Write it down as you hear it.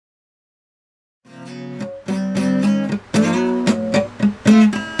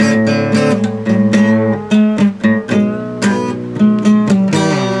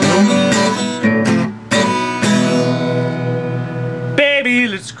Baby,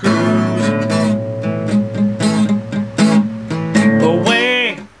 let's cruise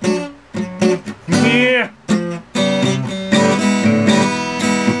away from here.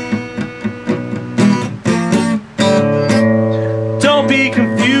 Don't be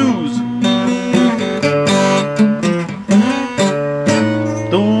confused.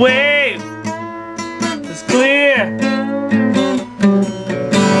 The way is clear,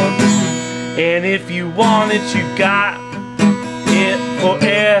 and if you want it, you got it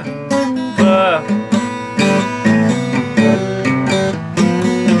forever.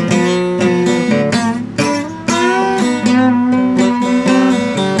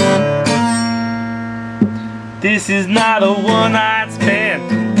 This is not a one-night stand,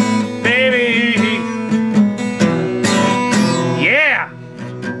 baby. Yeah.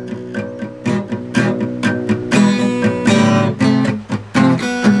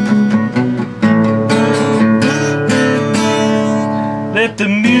 Let the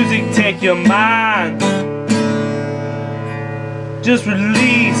music take your mind. Just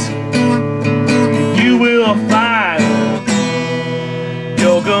release, you will find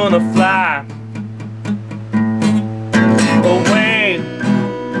you're gonna fly away.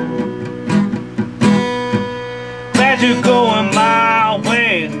 Glad you're going my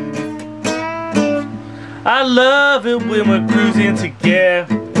way. I love it when we're cruising together.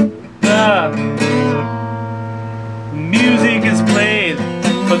 Music is played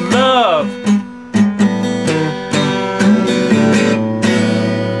for love.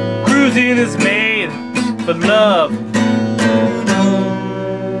 Cruising is made for love.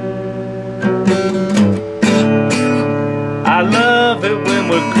 I love it when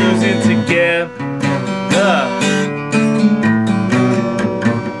we're cruising together.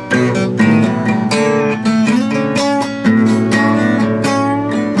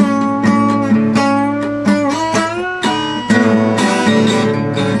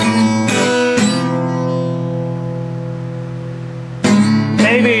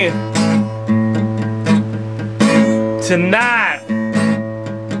 Maybe tonight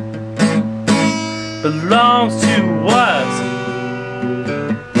belongs to us.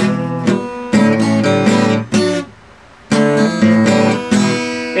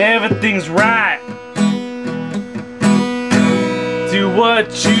 Everything's right. Do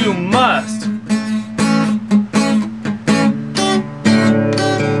what you must.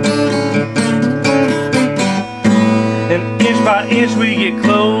 And inch by inch we get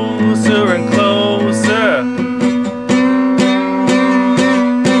closer and closer.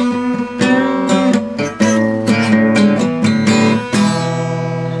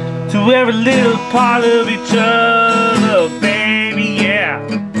 To every little part of each other, baby, yeah.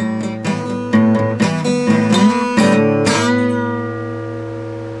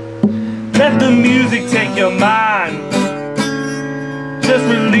 Let the music take your mind. Just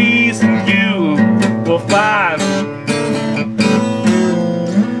release and you will find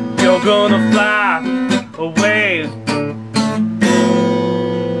you're gonna fly away.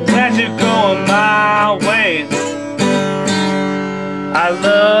 Glad you're going my way. I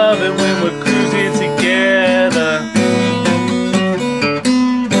love it when we're cruising together.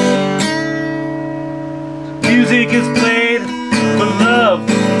 Music is played for love.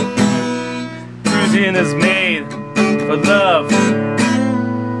 Cruising is made for love.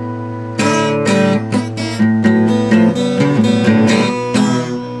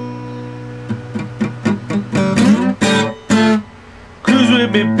 Cruise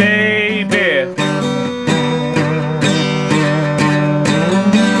with me, baby.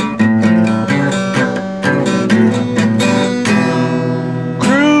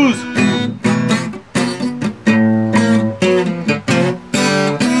 Cruise.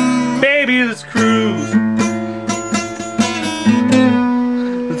 Baby, let's cruise.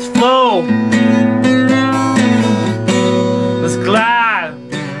 Let's flow. Let's glide.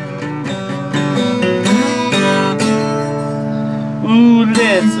 Ooh,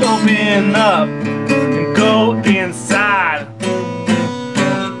 let's open up and go inside.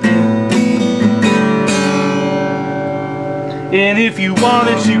 And if you want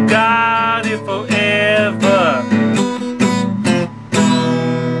it, you got it forever.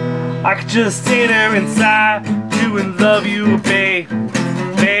 I could just stay there inside you and love you, babe.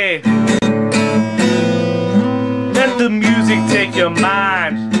 Let the music take your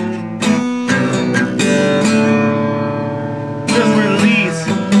mind. Just release,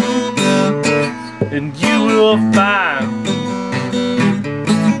 and you will find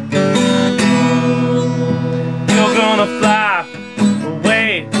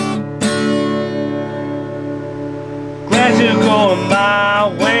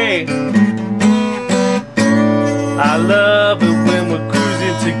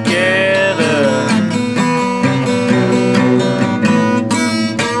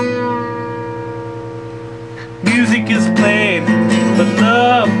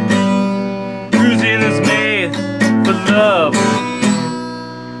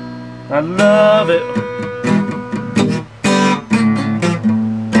I love it.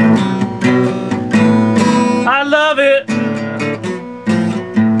 I love it.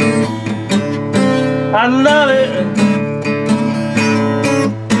 I love it.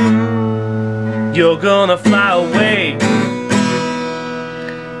 You're gonna fly away.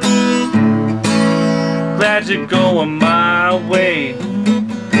 Glad you're going my way.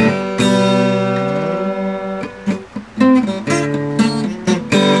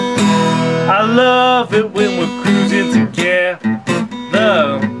 I love it when we're cruising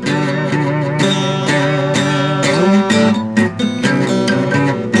together.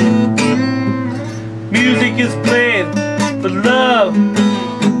 Music is played for love.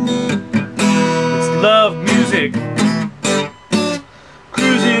 It's love music.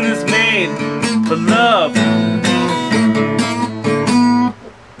 Cruising is made for love.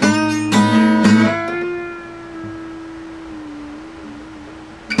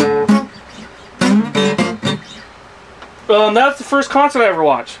 That's the first concert I ever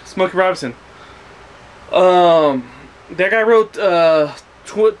watched, Smokey Robinson. That guy wrote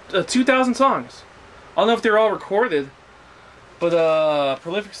 2,000 songs. I don't know if they're all recorded, but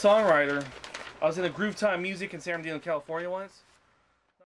prolific songwriter. I was in a Groove Time Music in San Bernardino, California once.